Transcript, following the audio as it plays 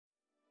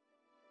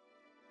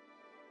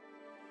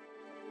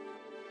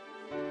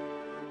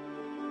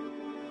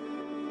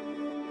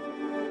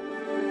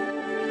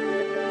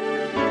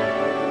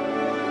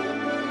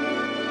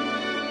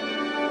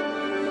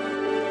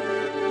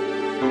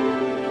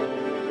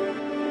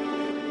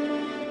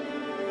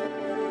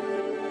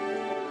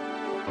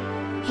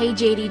Hey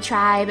JD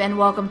Tribe, and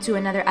welcome to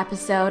another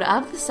episode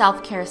of the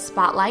Self-Care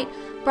Spotlight,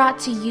 brought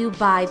to you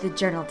by the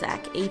Journal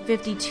Deck, a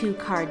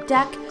 52-card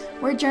deck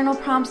where journal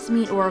prompts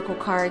meet oracle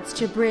cards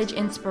to bridge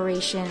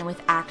inspiration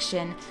with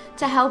action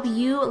to help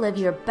you live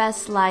your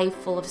best life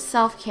full of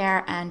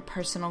self-care and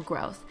personal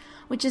growth,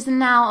 which is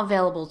now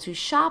available to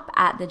shop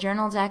at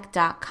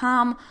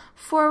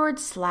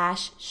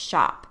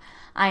thejournaldeck.com/shop.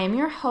 I am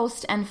your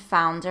host and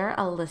founder,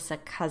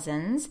 Alyssa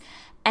Cousins,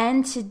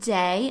 and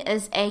today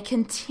is a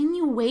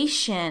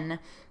continuation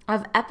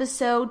of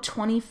episode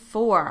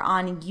 24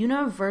 on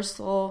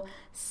universal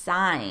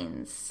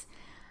signs.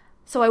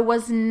 So I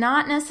was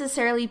not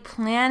necessarily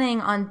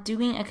planning on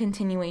doing a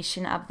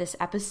continuation of this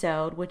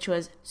episode, which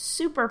was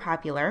super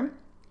popular,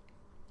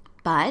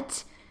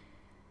 but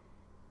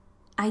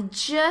I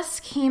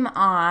just came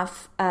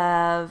off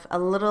of a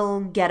little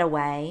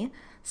getaway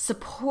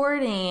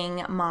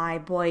supporting my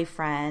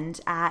boyfriend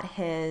at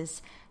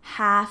his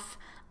half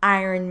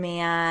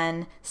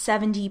Ironman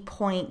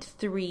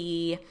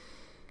 70.3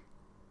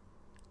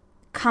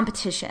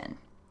 competition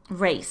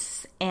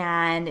race.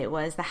 And it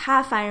was the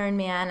half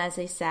Ironman, as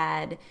I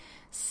said.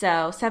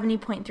 So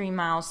 70.3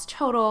 miles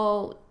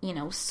total,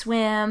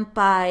 swim,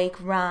 bike,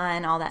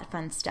 run, all that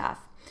fun stuff.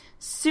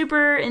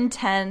 Super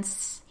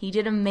intense. He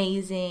did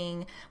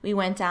amazing. We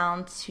went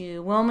down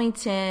to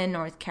Wilmington,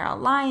 North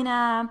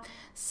Carolina.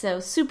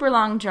 So super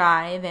long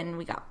drive, and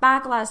we got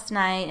back last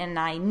night, and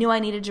I knew I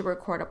needed to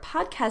record a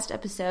podcast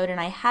episode, and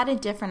I had a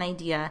different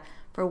idea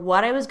for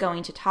what I was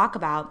going to talk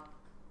about.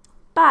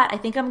 But I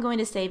think I'm going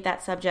to save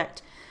that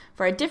subject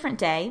for a different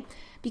day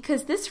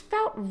because this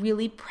felt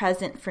really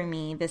present for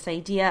me, this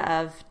idea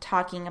of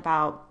talking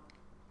about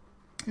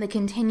the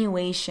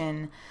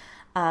continuation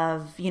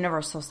of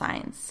universal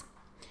signs.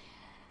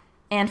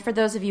 And for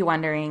those of you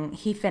wondering,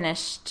 he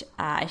finished,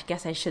 I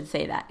guess I should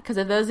say that, because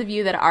of those of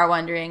you that are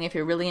wondering if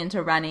you're really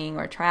into running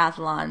or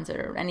triathlons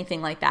or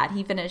anything like that,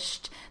 he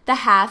finished the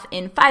half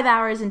in 5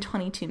 hours and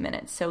 22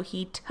 minutes. So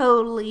he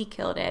totally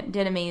killed it,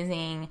 did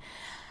amazing.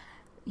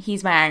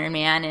 He's my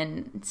Ironman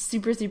and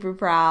super, super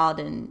proud.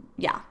 And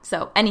yeah,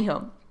 so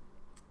anywho,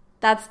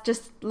 that's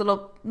just a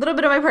little bit of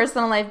my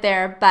personal life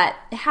there, but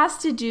it has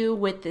to do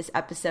with this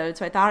episode.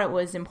 So I thought it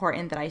was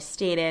important that I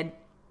stated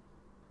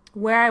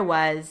where I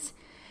was,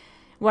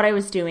 what I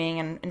was doing,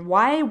 and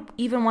why I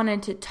even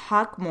wanted to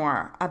talk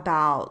more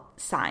about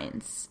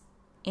signs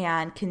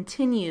and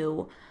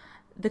continue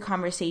the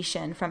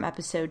conversation from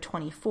episode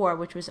 24,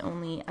 which was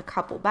only a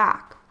couple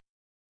back.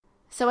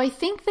 So I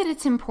think that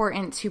it's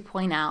important to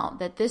point out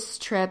that this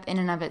trip in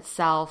and of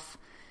itself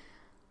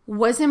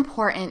was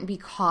important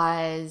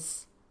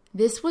because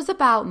this was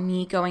about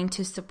me going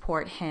to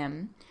support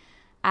him.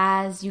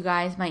 As you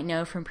guys might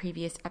know from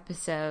previous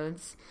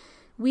episodes,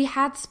 we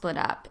had split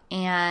up,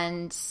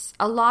 and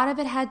a lot of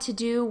it had to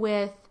do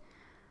with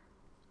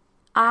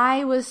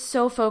I was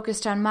so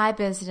focused on my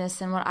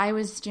business and what I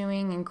was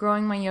doing and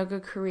growing my yoga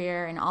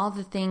career and all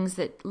the things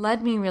that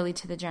led me really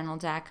to the Journal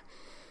Deck.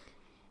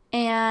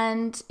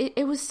 And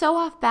it was so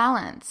off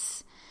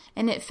balance,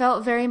 and it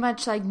felt very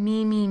much like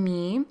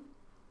me.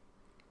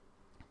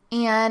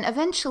 And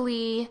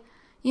eventually,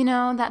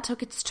 that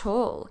took its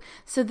toll.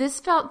 So this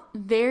felt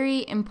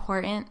very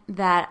important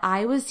that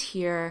I was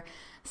here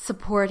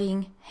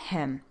supporting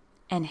him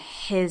and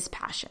his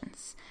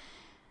passions.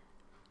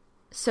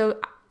 So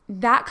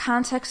that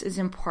context is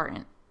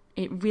important.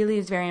 It really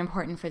is very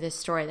important for this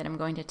story that I'm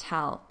going to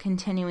tell,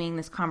 continuing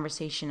this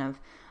conversation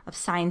of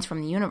signs from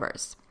the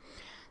universe.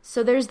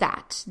 So there's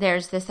that.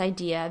 There's this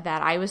idea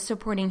that I was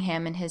supporting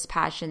him and his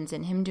passions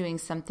and him doing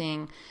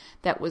something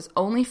that was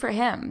only for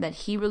him, that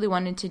he really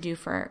wanted to do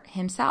for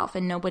himself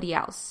and nobody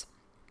else.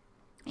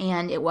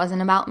 And it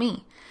wasn't about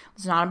me. It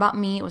was not about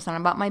me. It was not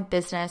about my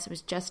business. It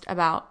was just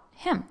about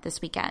him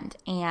this weekend.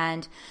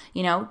 And,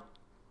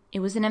 it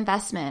was an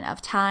investment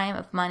of time,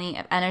 of money,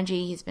 of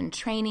energy. He's been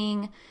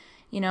training.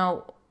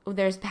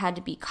 There's had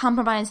to be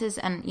compromises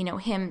and,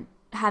 him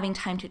having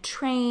time to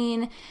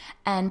train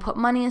and put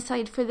money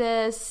aside for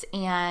this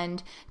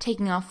and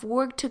taking off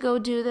work to go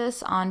do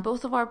this on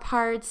both of our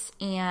parts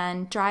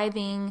and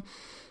driving,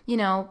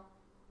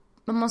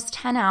 almost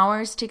 10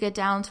 hours to get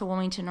down to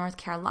Wilmington, North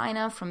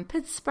Carolina from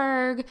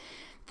Pittsburgh.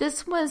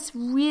 This was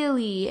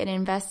really an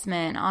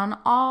investment on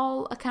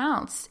all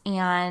accounts,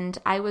 and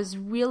I was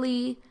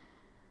really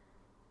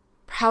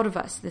proud of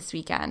us this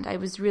weekend. I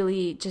was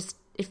really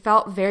it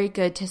felt very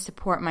good to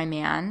support my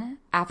man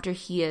after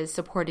he has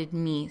supported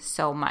me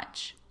so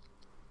much.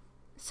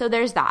 So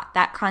there's that.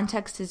 That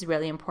context is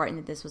really important,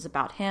 that this was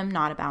about him,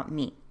 not about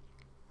me.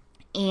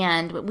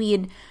 And we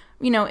had,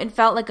 it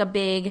felt like a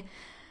big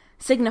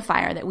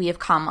signifier that we have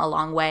come a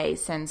long way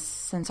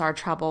since our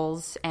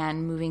troubles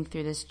and moving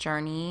through this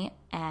journey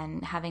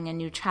and having a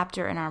new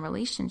chapter in our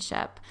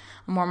relationship,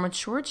 a more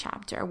mature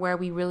chapter where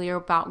we really are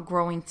about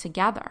growing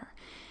together.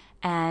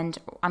 And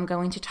I'm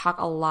going to talk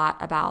a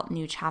lot about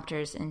new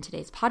chapters in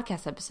today's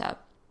podcast episode.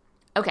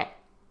 Okay,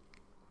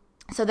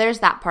 so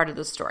there's that part of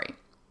the story.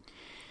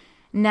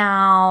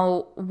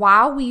 Now,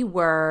 while we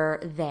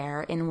were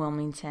there in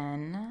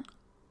Wilmington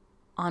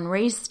on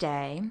race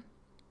day,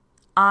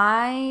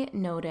 I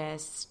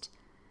noticed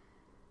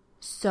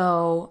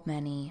so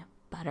many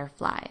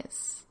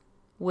butterflies,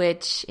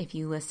 which if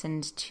you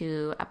listened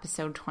to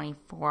episode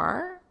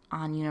 24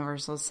 on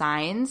universal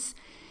signs,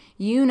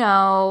 you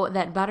know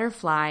that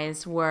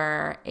butterflies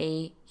were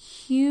a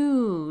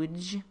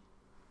huge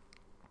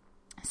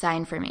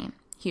sign for me.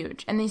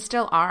 Huge. And they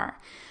still are.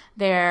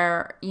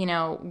 They're,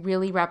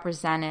 really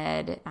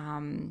represented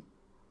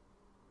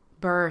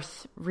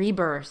birth,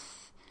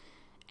 rebirth,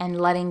 and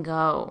letting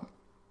go.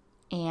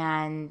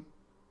 And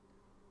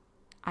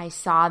I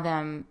saw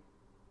them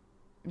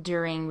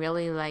during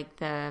really like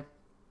the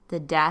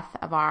death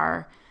of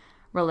our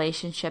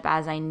relationship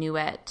as I knew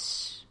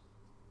it.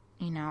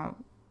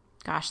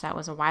 Gosh, that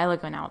was a while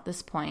ago now at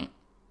this point.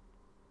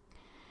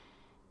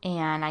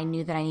 And I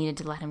knew that I needed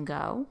to let him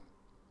go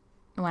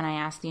when I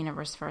asked the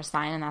universe for a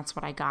sign, and that's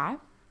what I got.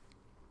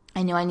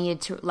 I knew I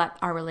needed to let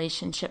our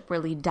relationship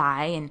really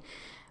die, and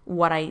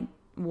what I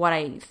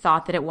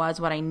thought that it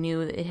was, what I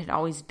knew that it had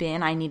always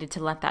been, I needed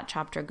to let that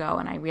chapter go,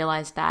 and I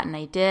realized that, and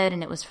I did,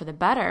 and it was for the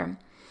better.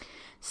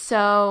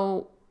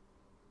 So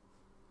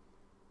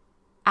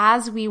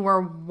as we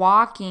were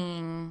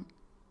walking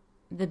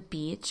the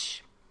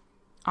beach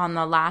on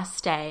the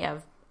last day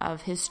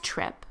of his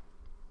trip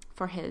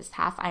for his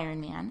half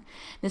Ironman,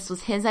 this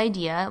was his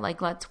idea,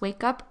 like, let's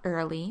wake up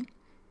early,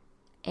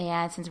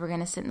 and since we're going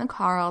to sit in the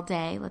car all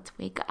day, let's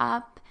wake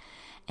up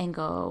and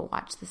go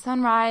watch the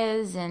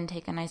sunrise and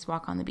take a nice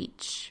walk on the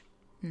beach.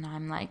 And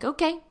I'm like,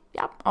 okay,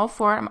 yep, all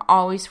for it. I'm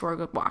always for a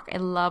good walk. I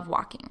love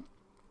walking.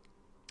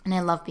 And I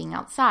love being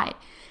outside.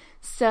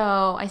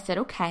 So I said,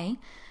 okay.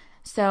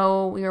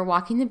 So we were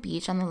walking the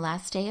beach on the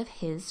last day of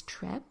his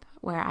trip,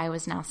 where I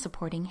was now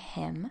supporting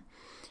him.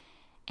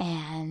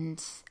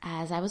 And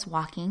as I was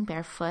walking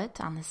barefoot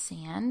on the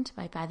sand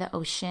by the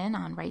ocean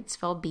on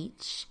Wrightsville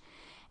Beach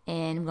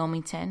in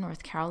Wilmington,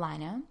 North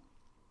Carolina,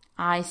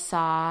 I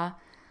saw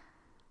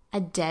a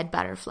dead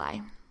butterfly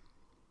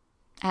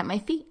at my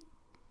feet.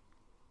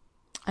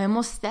 I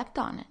almost stepped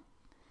on it.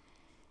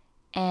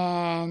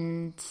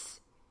 And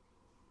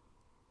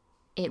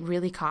it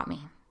really caught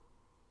me.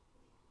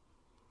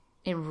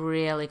 It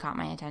really caught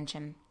my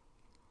attention.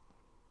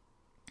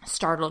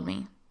 Startled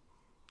me.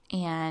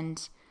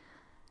 And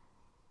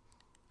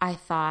I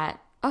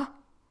thought, oh,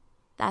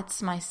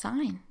 that's my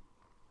sign.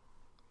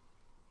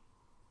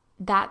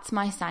 That's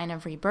my sign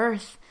of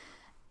rebirth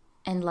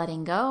and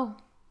letting go.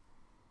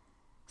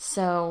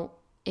 So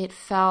it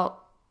felt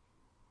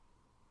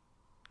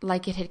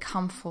like it had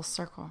come full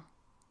circle.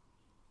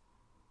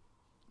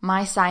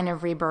 My sign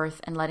of rebirth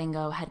and letting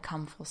go had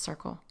come full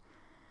circle.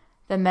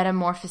 The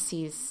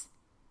metamorphoses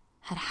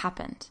had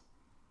happened.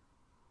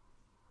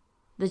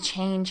 The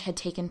change had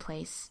taken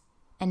place,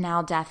 and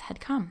now death had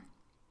come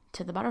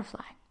to the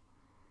butterfly.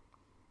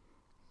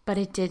 But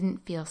it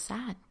didn't feel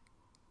sad.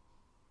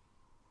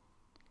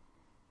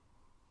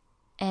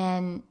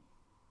 And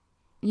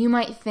you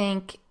might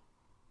think,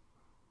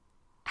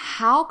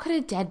 how could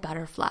a dead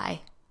butterfly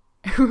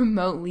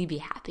remotely be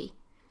happy?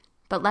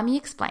 But let me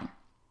explain.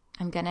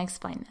 I'm going to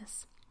explain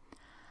this.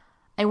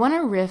 I want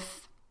to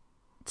riff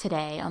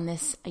today on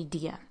this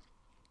idea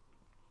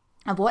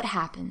of what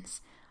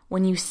happens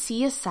when you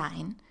see a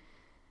sign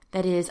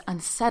that is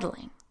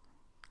unsettling,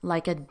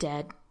 like a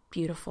dead,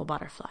 beautiful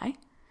butterfly,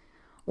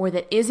 or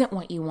that isn't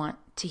what you want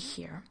to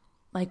hear,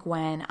 like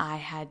when I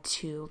had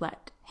to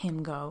let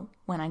him go,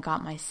 when I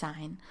got my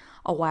sign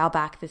a while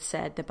back that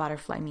said the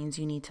butterfly means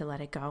you need to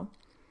let it go.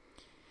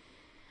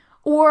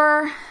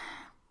 Or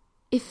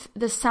if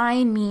the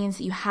sign means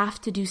you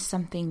have to do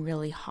something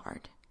really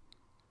hard.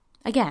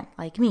 Again,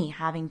 like me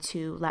having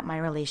to let my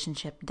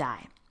relationship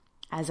die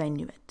as I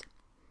knew it.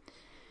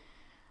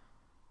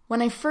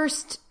 When I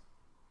first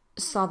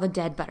saw the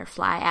dead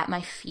butterfly at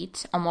my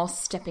feet,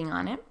 almost stepping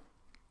on it,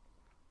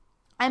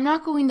 I'm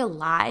not going to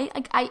lie.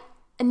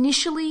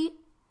 Initially,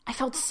 I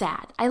felt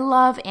sad. I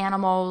love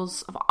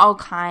animals of all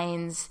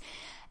kinds.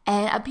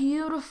 And a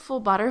beautiful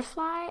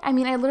butterfly, I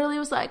literally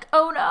was like,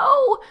 oh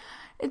no,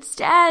 it's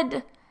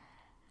dead.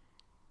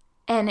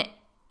 And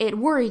it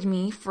worried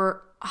me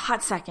for a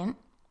hot second.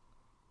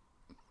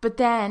 But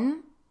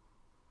then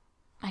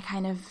I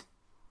kind of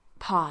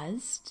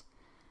paused.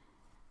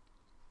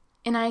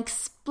 And I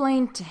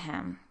explained to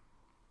him.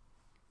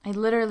 I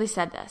literally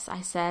said this.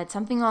 I said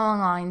something along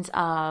the lines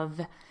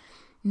of,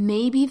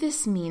 maybe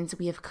this means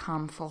we have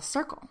come full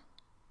circle.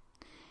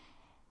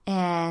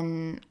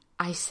 And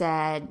I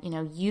said,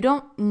 you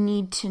don't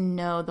need to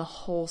know the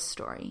whole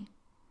story.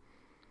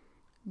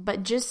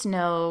 But just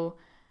know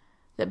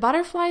that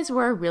butterflies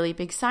were a really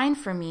big sign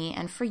for me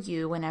and for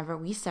you whenever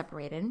we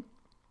separated.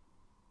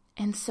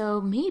 And so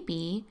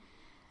maybe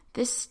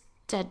this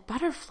dead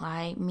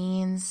butterfly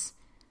means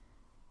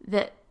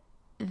that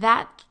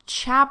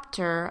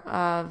chapter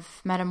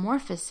of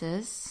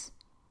metamorphosis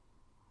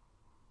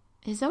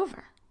is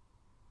over.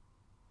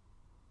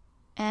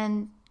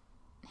 And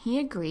he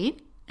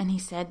agreed, and he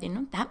said,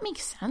 that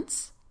makes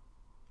sense.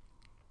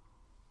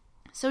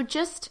 So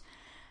just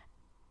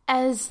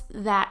as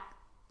that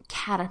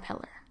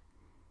caterpillar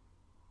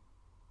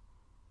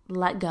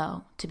let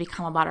go to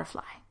become a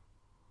butterfly.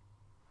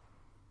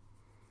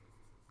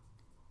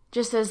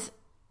 Just as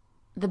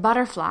the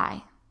butterfly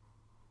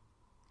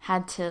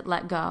had to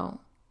let go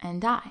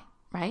and die,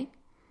 right?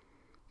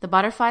 The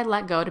butterfly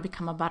let go to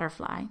become a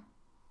butterfly.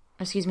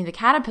 The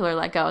caterpillar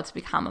let go to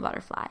become a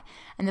butterfly.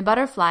 And the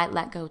butterfly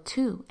let go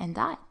too and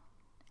died.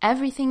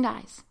 Everything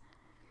dies.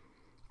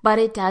 But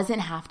it doesn't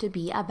have to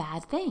be a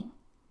bad thing.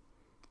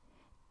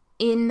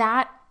 In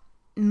that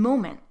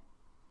moment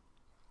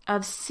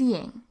of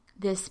seeing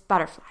this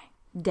butterfly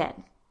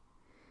dead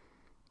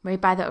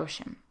right by the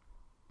ocean,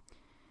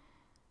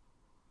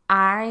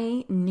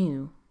 I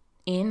knew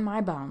in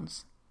my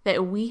bones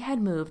that we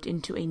had moved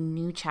into a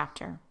new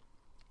chapter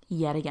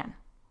yet again.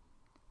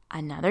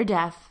 Another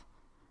death,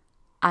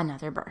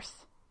 another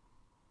birth.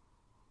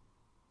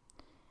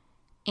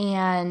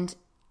 And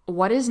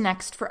what is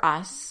next for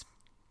us,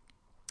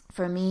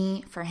 for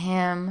me, for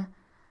him,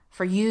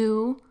 for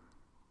you,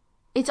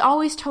 it's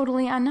always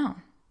totally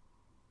unknown,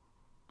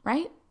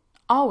 right?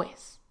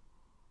 Always.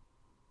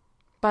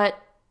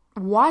 But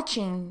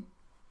watching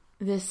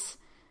this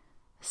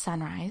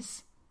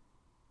sunrise,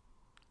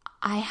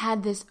 I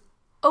had this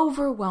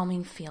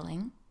overwhelming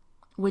feeling,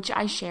 which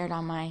I shared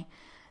on my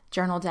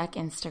Journal Deck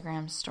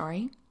Instagram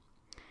story,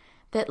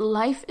 that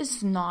life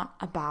is not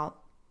about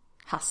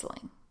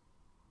hustling.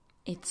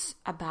 It's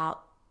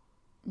about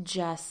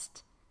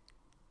just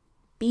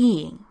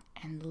being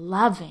and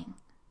loving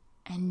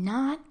and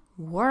not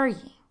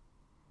worrying.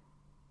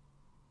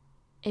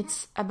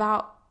 It's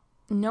about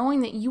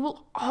knowing that you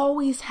will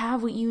always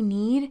have what you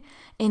need,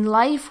 and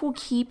life will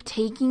keep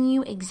taking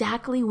you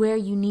exactly where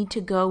you need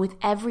to go with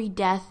every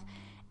death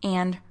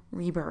and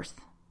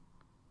rebirth.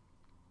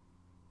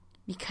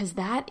 Because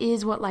that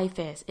is what life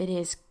is. It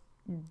is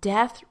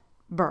death,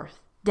 birth,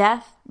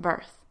 death,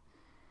 birth.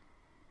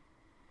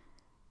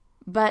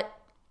 But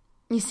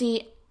you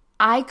see,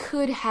 I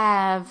could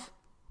have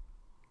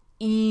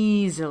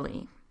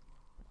easily,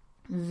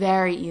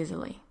 very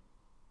easily,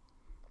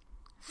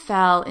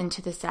 fell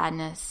into the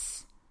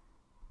sadness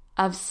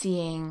of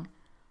seeing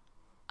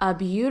a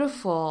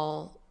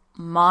beautiful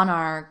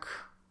monarch,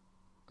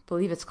 I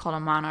believe it's called a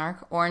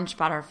monarch, orange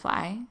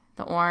butterfly,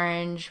 the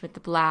orange with the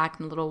black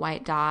and little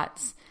white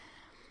dots.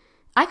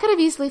 I could have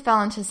easily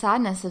fell into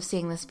sadness of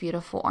seeing this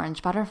beautiful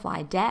orange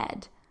butterfly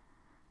dead,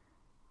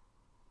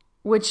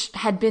 which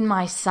had been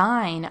my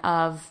sign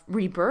of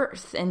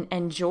rebirth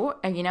and joy,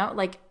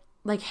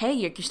 like, hey,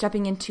 you're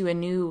stepping into a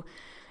new.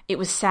 It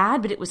was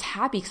sad, but it was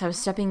happy because I was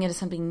stepping into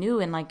something new,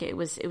 and like it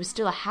was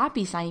still a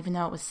happy sign, even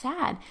though it was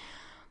sad.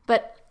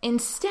 But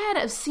instead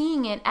of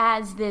seeing it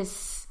as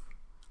this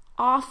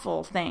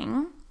awful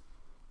thing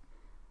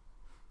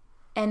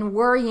and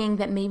worrying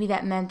that maybe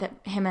that meant that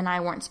him and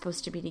I weren't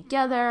supposed to be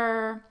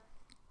together,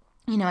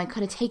 I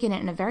could have taken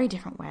it in a very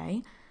different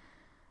way.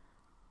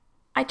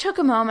 I took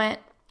a moment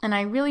and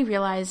I really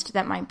realized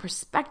that my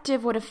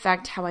perspective would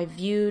affect how I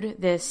viewed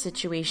this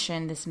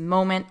situation, this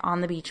moment on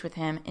the beach with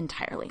him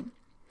entirely.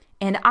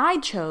 And I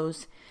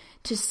chose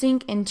to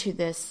sink into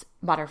this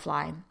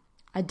butterfly,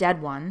 a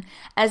dead one,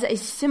 as a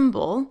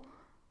symbol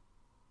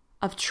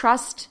of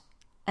trust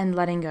and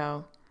letting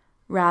go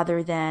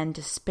rather than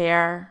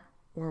despair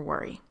or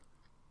worry.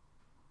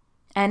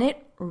 And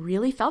it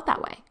really felt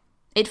that way.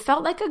 It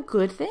felt like a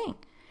good thing.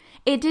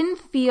 It didn't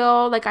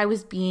feel like I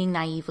was being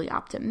naively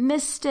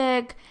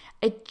optimistic.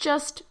 It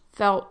just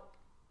felt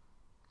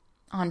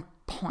on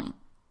point.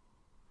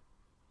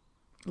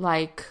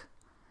 Like,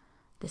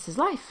 this is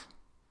life.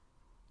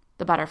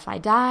 The butterfly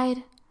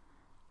died,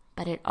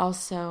 but it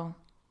also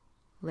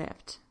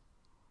lived.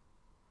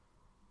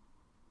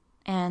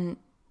 And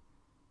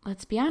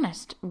let's be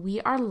honest, we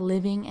are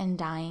living and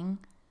dying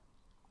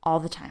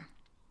all the time.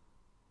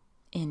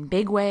 In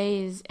big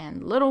ways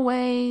and little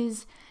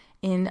ways,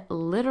 in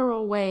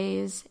literal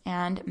ways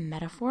and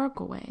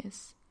metaphorical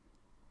ways.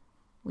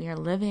 We are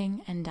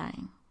living and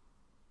dying.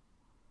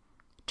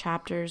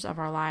 Chapters of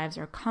our lives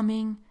are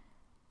coming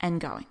and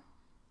going.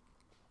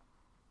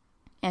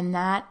 And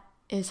that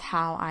is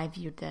how I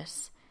viewed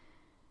this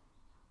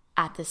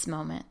at this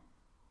moment.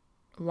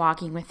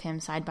 Walking with him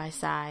side by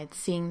side,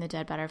 seeing the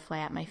dead butterfly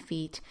at my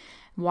feet,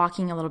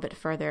 walking a little bit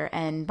further.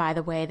 And by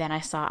the way, then I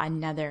saw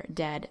another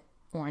dead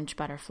orange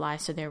butterfly.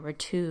 So there were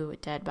 2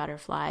 dead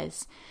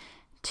butterflies,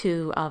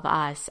 2 of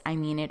us. I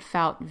mean, it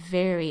felt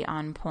very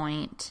on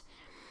point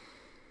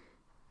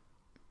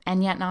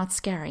and yet not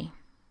scary.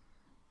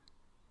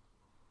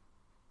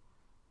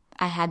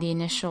 I had the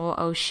initial,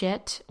 oh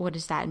shit, what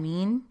does that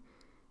mean?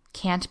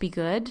 Can't be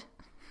good.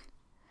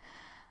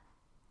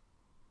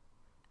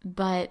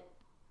 But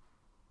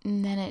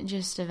then it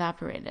just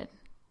evaporated.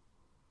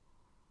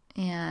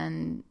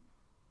 And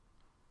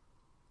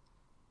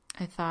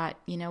I thought,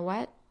 you know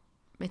what?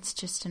 It's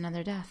just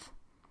another death.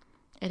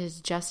 It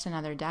is just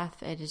another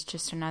death. It is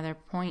just another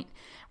point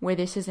where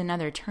this is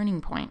another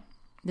turning point.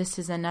 This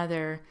is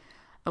another,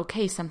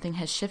 okay, something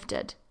has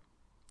shifted.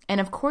 And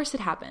of course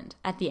it happened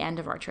at the end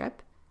of our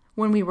trip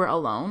when we were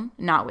alone,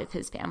 not with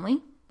his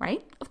family,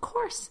 right? Of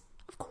course,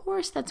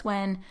 that's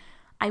when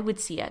I would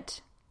see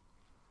it.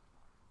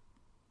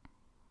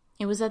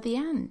 it was at the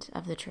end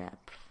of the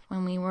trip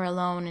when we were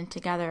alone and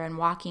together and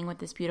walking with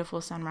this beautiful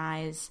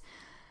sunrise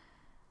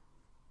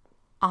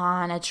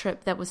on a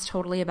trip that was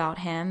totally about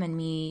him and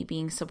me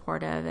being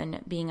supportive and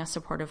being a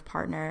supportive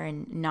partner,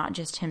 and not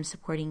just him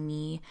supporting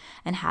me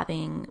and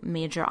having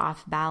major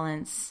off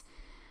balance.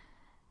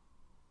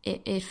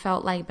 It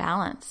felt like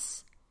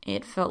balance.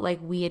 It felt like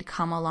we had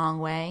come a long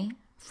way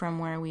from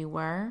where we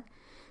were.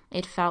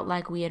 It felt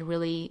like we had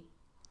really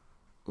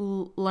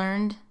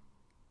learned.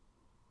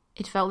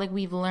 It felt like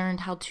we've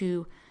learned how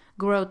to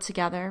grow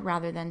together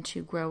rather than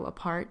to grow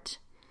apart.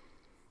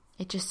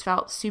 It just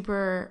felt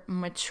super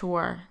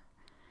mature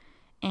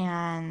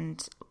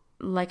and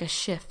like a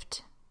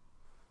shift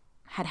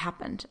had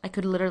happened. I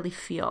could literally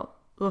feel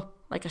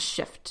like a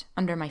shift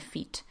under my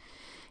feet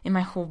in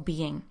my whole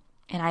being.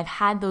 And I've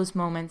had those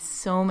moments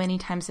so many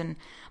times in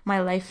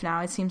my life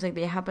now. It seems like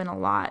they happen a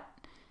lot.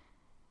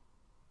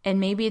 And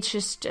maybe it's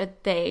just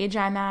at the age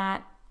I'm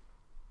at.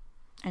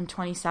 I'm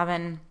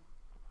 27.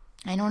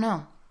 I don't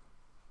know.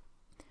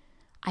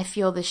 I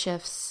feel the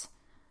shifts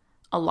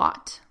a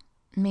lot.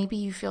 Maybe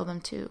you feel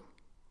them too.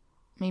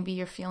 Maybe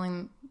you're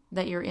feeling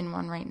that you're in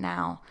one right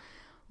now.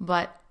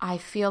 But I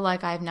feel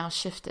like I've now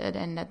shifted,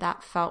 and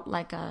that felt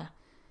like a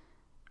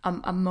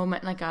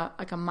moment, like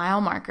a mile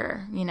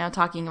marker,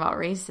 talking about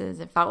races.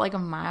 It felt like a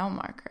mile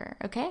marker.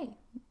 Okay,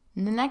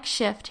 the next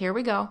shift, here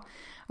we go.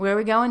 Where are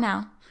we going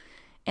now?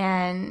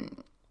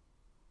 And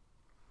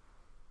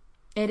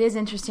it is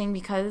interesting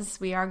because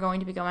we are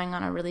going to be going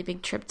on a really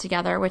big trip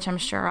together, which I'm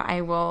sure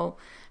I will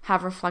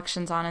have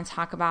reflections on and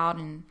talk about,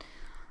 and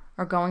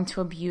are going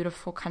to a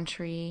beautiful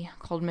country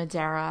called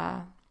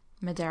Madeira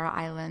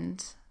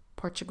Island,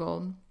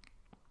 Portugal.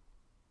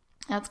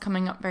 That's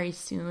coming up very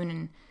soon,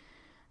 and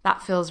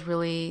that feels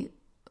really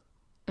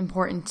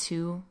important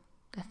too.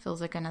 That feels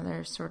like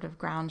another sort of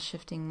ground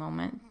shifting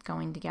moment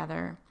going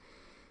together.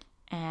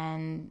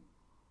 And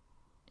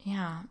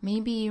yeah,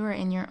 maybe you are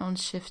in your own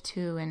shift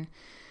too and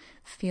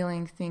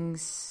feeling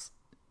things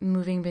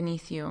moving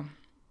beneath you.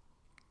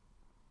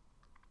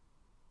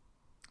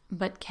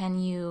 But can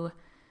you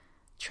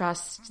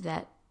trust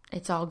that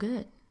it's all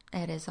good?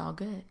 It is all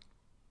good.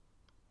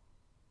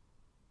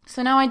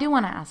 So now I do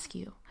want to ask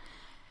you,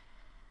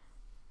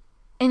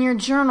 in your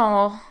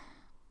journal,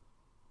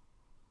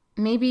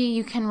 maybe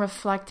you can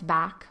reflect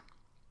back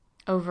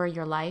over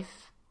your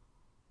life,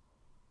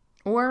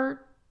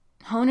 or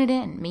hone it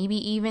in, maybe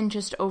even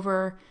just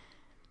over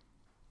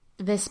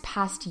this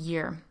past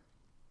year,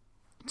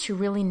 to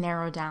really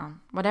narrow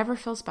down whatever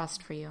feels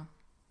best for you.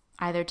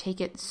 Either take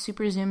it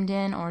super zoomed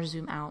in or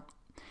zoom out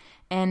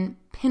and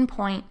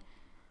pinpoint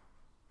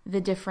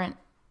the different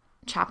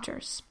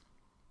chapters,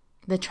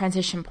 the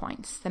transition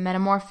points, the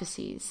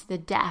metamorphoses, the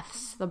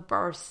deaths, the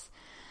births,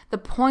 the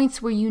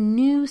points where you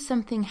knew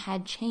something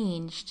had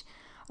changed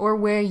or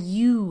where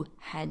you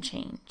had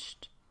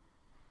changed.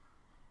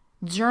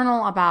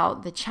 Journal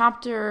about the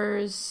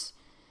chapters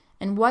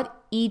and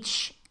what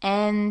each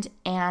end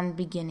and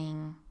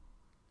beginning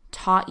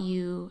taught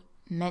you,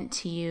 meant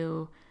to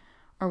you,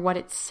 or what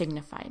it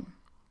signified.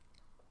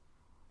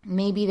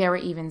 Maybe there were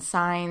even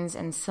signs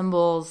and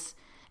symbols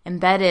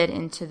embedded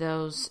into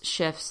those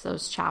shifts,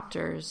 those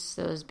chapters,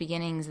 those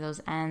beginnings, those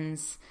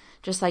ends,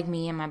 just like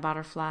me and my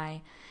butterfly.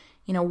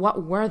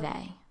 What were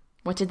they?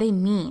 What did they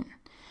mean?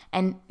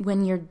 And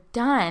when you're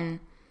done,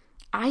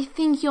 I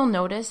think you'll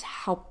notice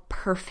how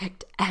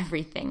perfect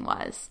everything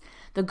was,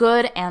 the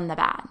good and the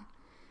bad.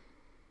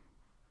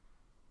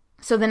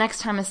 So the next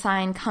time a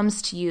sign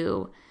comes to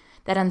you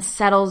that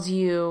unsettles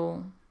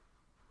you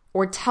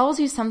or tells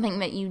you something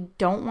that you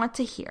don't want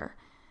to hear,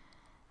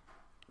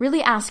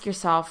 really ask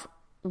yourself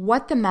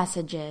what the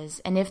message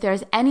is and if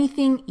there's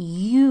anything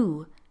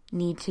you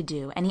need to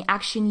do, any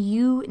action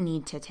you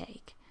need to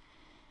take.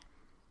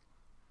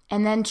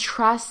 And then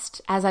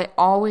trust, as I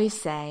always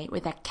say,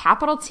 with a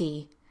capital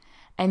T,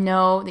 and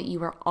know that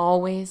you are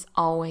always,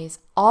 always,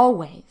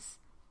 always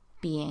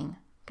being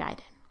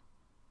guided.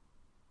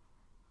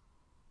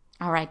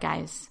 All right,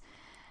 guys.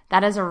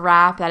 That is a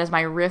wrap. That is my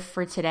riff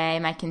for today,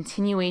 my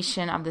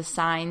continuation of the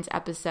signs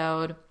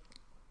episode.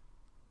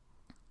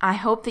 I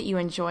hope that you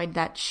enjoyed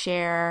that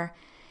share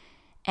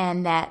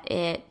and that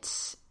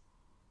it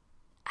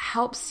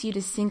helps you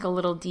to sink a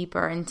little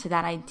deeper into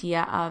that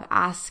idea of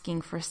asking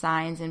for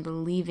signs and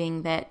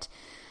believing that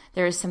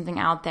there is something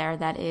out there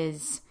that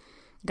is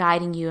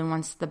guiding you and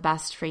wants the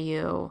best for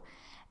you,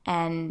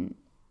 and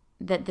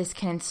that this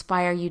can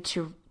inspire you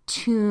to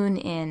tune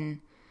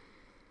in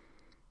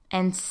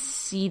and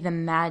see the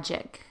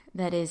magic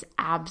that is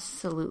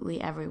absolutely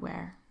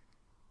everywhere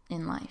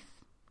in life.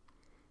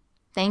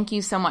 Thank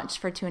you so much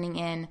for tuning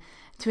in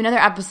to another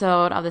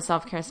episode of the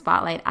Self-Care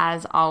Spotlight,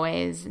 as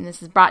always. And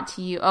this is brought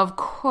to you, of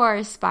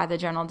course, by The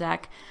Journal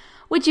Deck,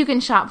 which you can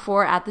shop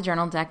for at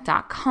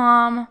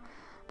thejournaldeck.com.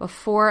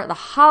 Before the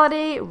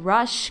holiday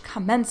rush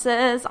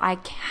commences, I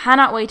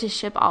cannot wait to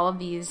ship all of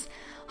these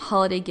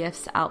holiday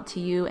gifts out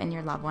to you and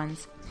your loved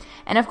ones.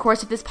 And of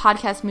course, if this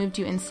podcast moved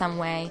you in some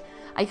way,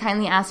 I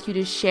kindly ask you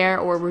to share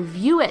or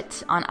review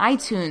it on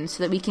iTunes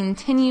so that we can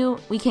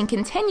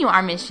continue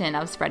our mission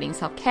of spreading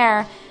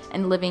self-care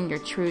and living your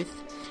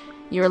truth.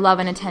 Your love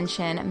and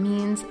attention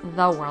means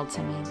the world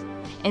to me.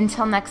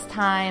 Until next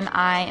time,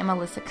 I am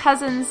Alyssa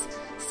Cousins,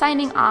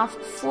 signing off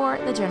for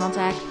the Journal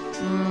Deck.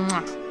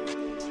 Mwah.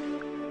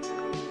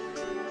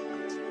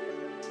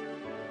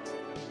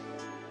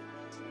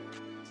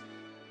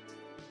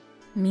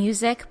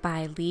 Music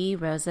by Lee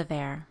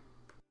Rosevere.